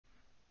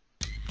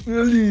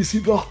Allez,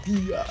 c'est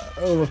parti.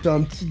 On va faire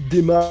un petit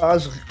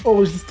démarrage,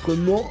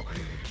 enregistrement.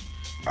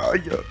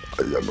 Aïe,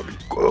 aïe, mon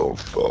corps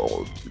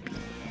fort.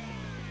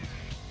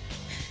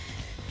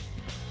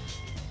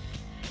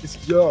 Qu'est-ce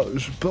qu'il y a?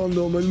 Je parle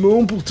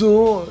normalement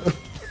pourtant.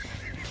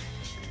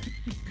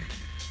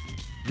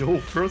 Yo,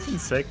 first and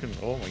second.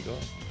 Oh my god.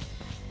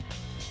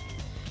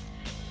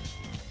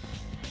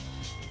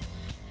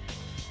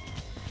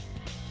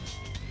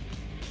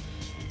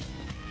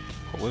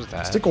 What was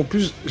C'était that? qu'en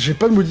plus, j'ai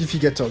pas de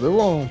modificateur de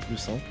voix en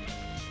plus. Hein.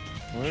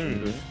 Ouais,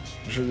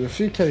 Je le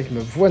fais qu'avec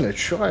ma voix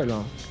naturelle.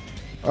 Hein.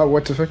 Ah,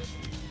 what the fuck?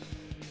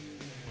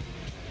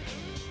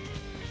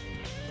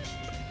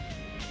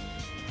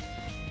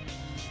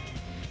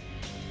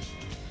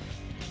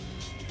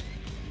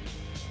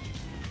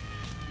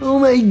 Oh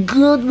my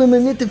god, ma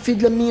manette elle fait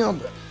de la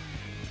merde.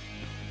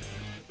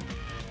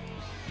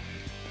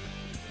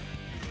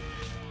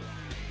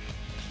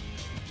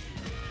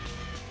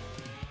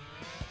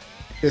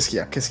 Qu'est-ce qu'il y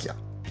a? Qu'est-ce qu'il y a?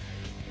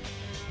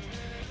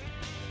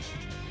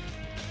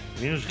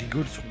 rien, je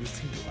rigole sur le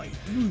stream de Hype.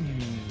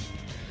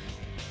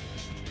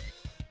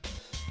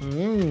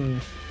 Mmh.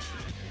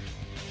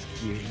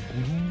 Il est rigolo.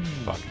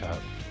 Fucked up.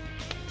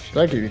 C'est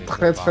vrai qu'il est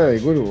très très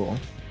rigolo. Hein.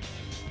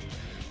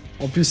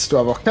 En plus, il doit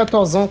avoir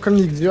 14 ans comme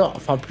Nick Dur.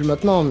 Enfin, plus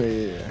maintenant,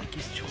 mais.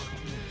 Qu'est-ce que tu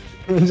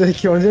racontes? On dirait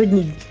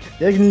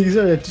que Nick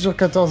Dur, il a toujours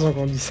 14 ans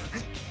quand on dit ça.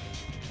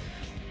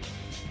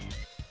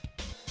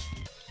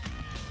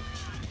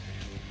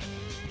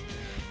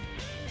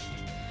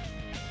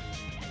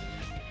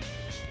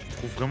 Tu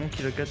trouves vraiment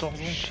qu'il a 14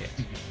 ans? Shit.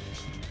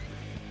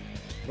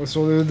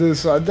 Sur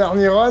la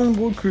dernière run,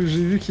 bro, que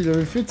j'ai vu qu'il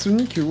avait fait de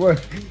Sonic, ouais.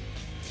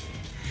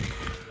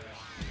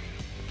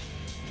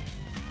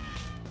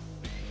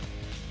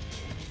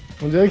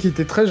 On dirait qu'il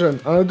était très jeune,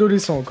 un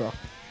adolescent encore.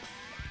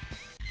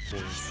 Bon,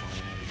 je sais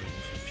rien, les gens,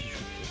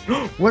 on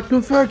s'en fiche. What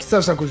the fuck?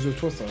 Ça, c'est à cause de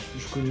toi, ça.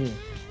 Je connais.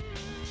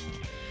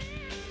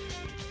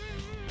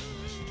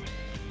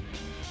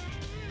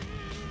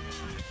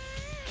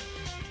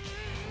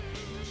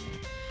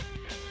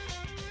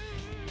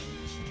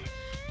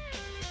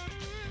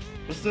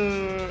 What's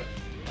the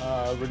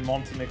Red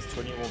Mountain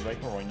X20 world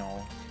record right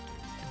now?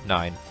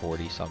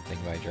 940 something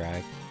by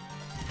drag.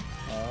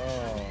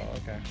 Oh,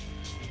 okay.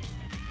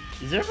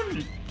 Is there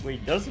even...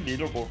 Wait, there's a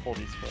leaderboard for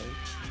this, right?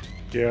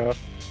 Yeah,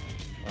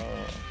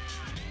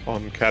 Oh,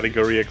 on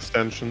category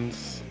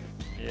extensions.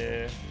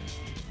 yeah.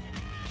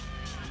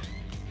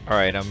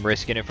 Alright, I'm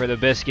risking it for the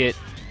biscuit.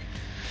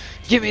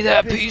 Give me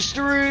that piece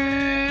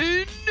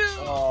three!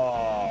 No!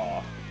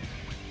 Oh.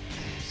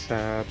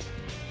 Sad.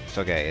 It's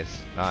okay, it's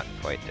not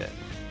quite dead.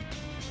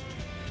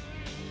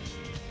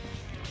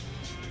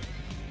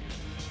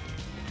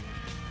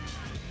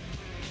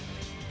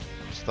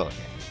 Still okay.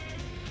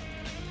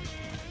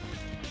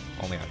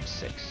 Only on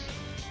 6.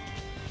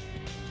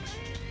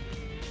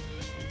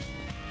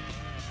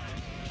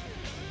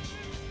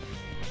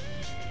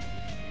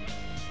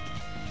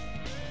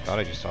 Thought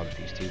I just saw the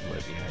piece 2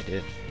 blip. Yeah, I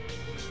did.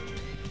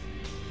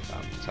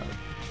 Sorry.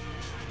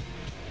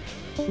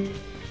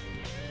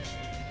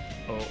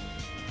 Oh.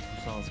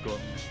 Sounds good.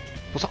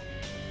 What's up?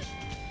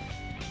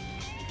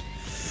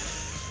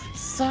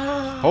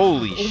 Oh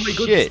Holy my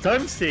god, shit. it's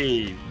time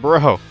save!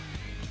 Bro!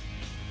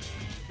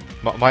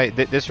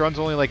 This run's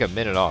only like a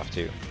minute off,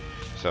 too.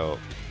 So...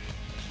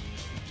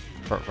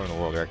 From the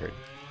world record.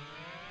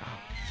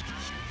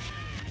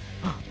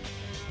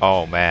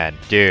 Oh man,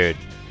 dude.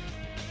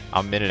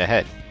 I'm a minute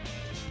ahead.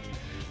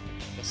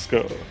 Let's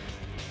go.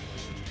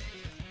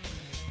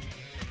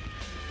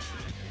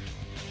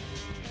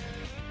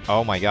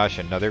 Oh my gosh,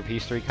 another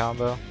piece 3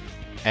 combo?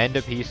 And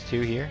a piece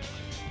 2 here?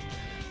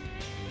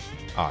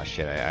 Oh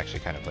shit, I actually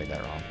kind of played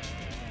that wrong.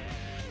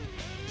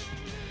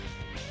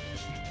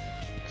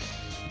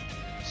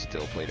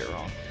 Still played it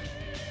wrong.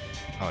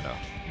 Oh no.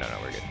 No,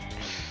 we're good.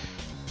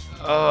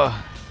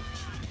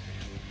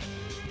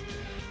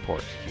 Poor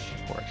execution,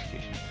 poor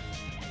execution.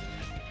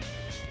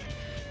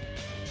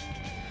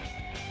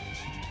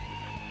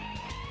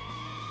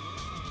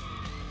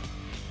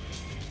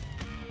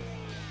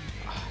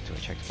 Do I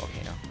check the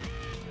volcano?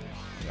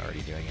 I'm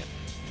already doing it.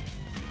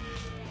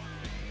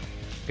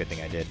 Good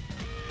thing I did.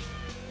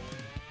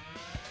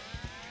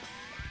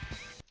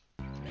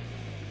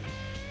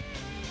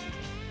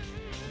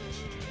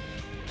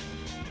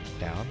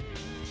 Down?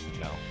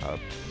 No, up.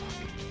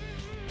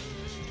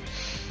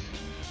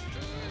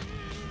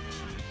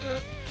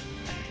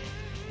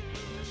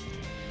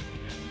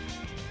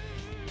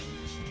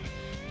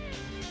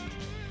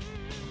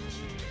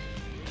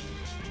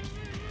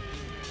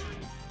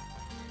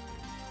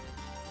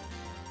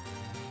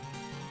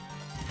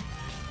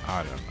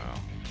 I don't know.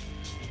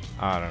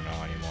 I don't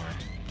know anymore.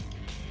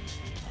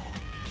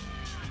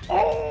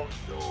 Oh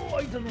no,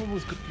 I don't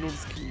almost got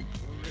close keep.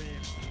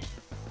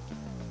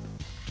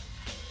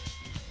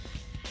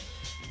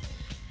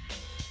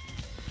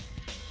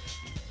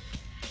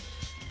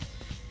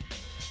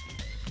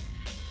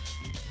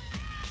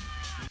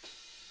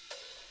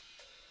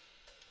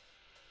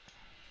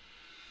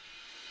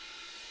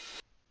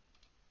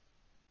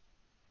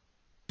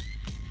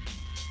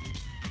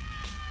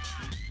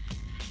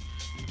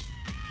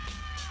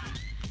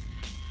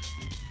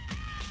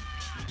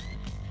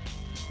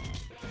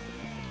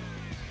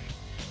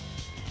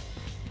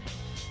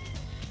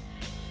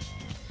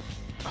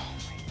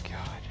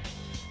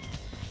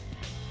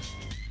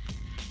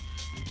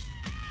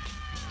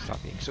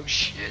 Stop being so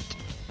shit.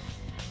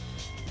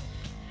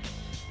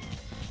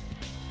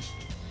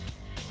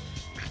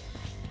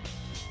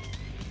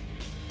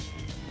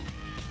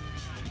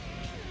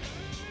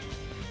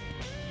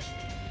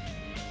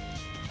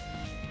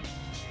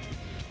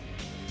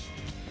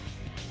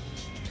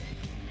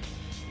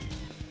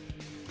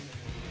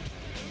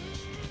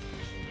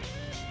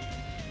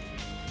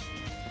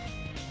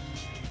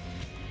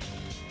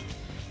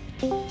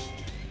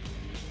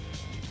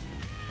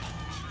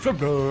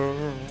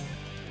 Sugar.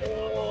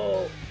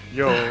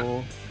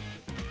 Yo.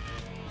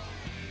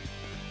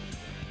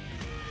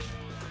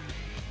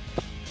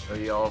 Are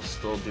y'all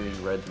still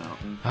doing Red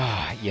Mountain?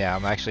 Yeah,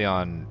 I'm actually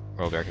on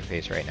world record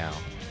pace right now.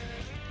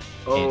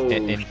 Oh,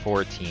 In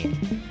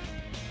 14.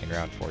 In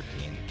round 14.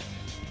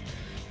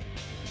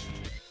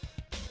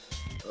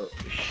 oh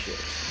shit.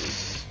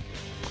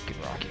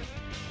 Fucking rocket.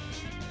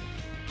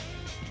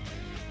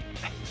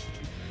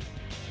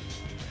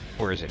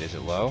 Where is it? Is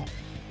it low?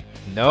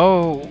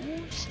 No!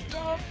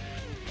 Stop!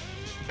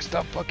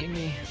 Stop fucking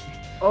me.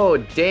 Oh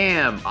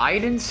damn,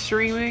 Aiden's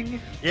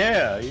streaming?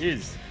 Yeah, it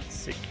is.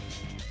 Sick.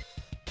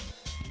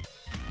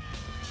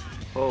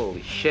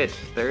 Holy shit,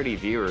 30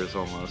 viewers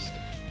almost.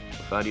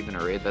 Without even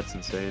a raid, that's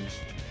insane.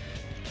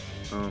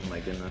 Oh my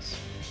goodness.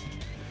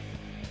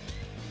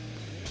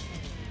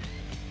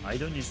 I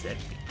don't use epic.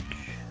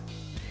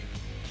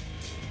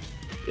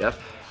 Yep.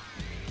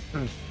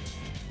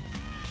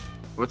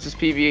 What's his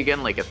PV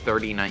again? Like a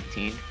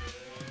 30-19?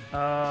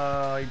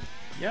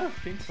 Yeah, I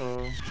think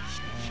so.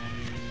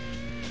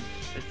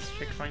 Let's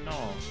check right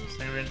now.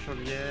 Same range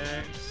of the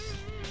X.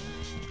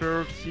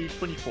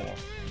 30-24.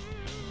 It's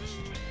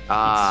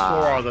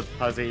Ah, 4 that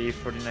has a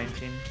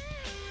 40-19.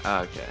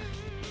 okay.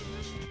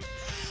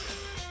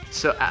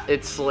 So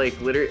it's like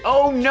literally.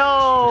 Oh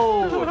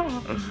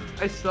no!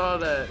 I saw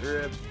that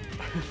rip.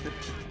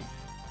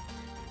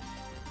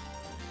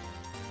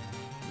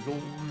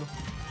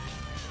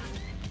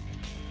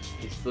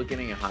 He's still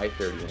getting a high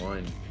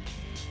 31.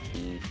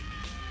 Jeez.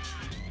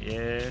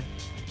 Yeah.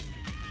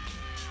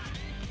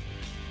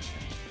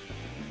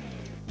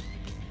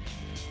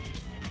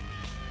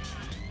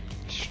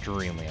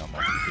 Extremely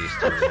unlucky piece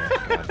to there.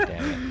 God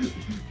damn it.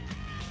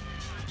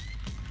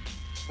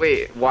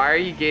 Wait, why are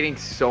you getting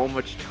so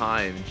much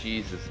time?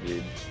 Jesus,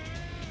 dude.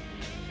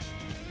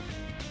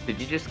 Did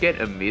you just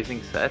get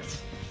amazing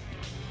sets?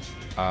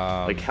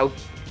 Like how?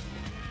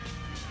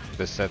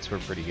 The sets were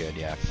pretty good,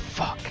 yeah.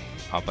 Fuck.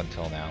 Up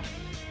until now.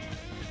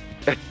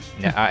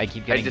 Now I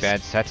keep getting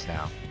bad sets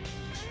now.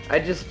 I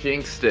just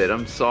jinxed it.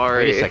 I'm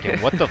sorry. Wait a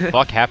second. What the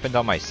fuck happened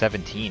on my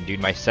 17? Dude,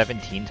 my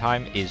 17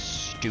 time is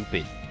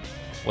stupid.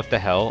 What the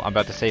hell? I'm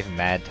about to save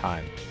mad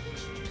time.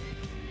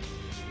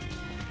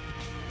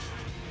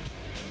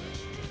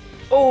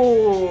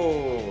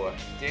 Oh,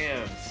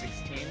 damn.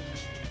 16.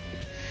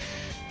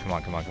 Come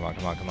on, come on, come on,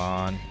 come on, come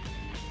on.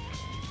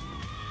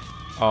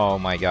 Oh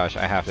my gosh,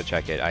 I have to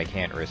check it. I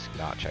can't risk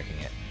not checking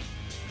it.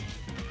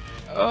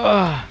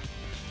 Ugh.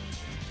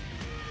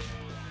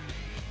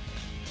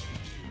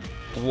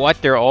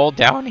 What? They're all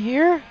down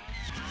here?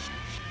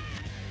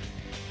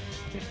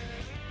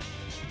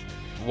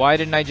 Why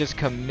didn't I just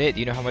commit?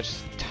 You know how much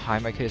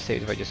time I could have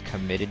saved if I just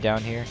committed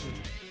down here?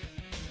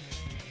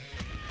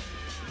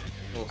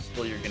 Well,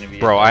 still you're gonna be.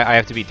 Bro, I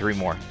have to beat 3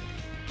 more.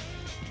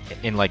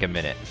 In like a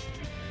minute.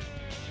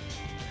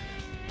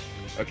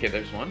 Okay,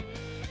 there's one.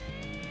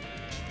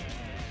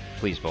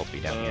 Please both be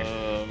down here.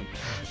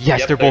 Yes,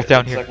 Yep, they're both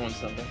down the here. Second one's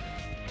down there.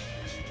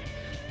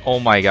 Oh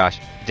my gosh.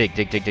 Dig,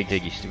 dig, dig, dig,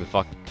 dig, you stupid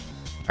fuck.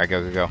 Alright,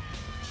 go, go, go.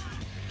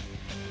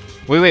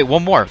 Wait, wait,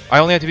 one more. I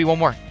only have to beat 1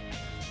 more.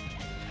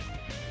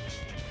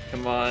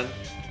 Come on.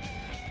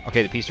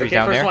 Okay, the piece 3's Okay,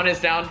 down first there. one is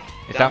down.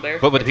 It's down down. there.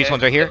 But the piece Okay,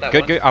 1's right here. get that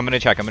Good, one. good. I'm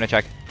gonna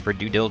check for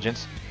due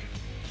diligence.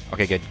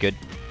 Okay, good, good.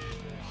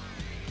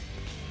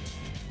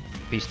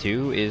 Piece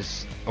 2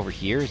 is over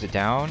here. Is it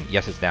down?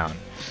 Yes, it's down.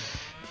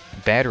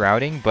 Bad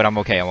routing, but I'm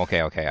okay,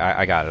 okay.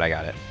 I got it, I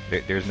got it.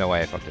 There's no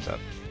way I fucked this up.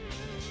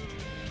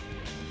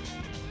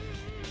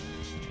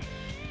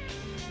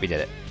 We did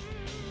it.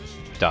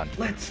 Done.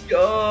 Let's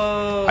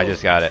go. I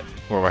just got it.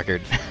 World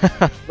record.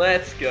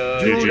 Let's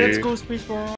go. GG. Let's go, Spacebar.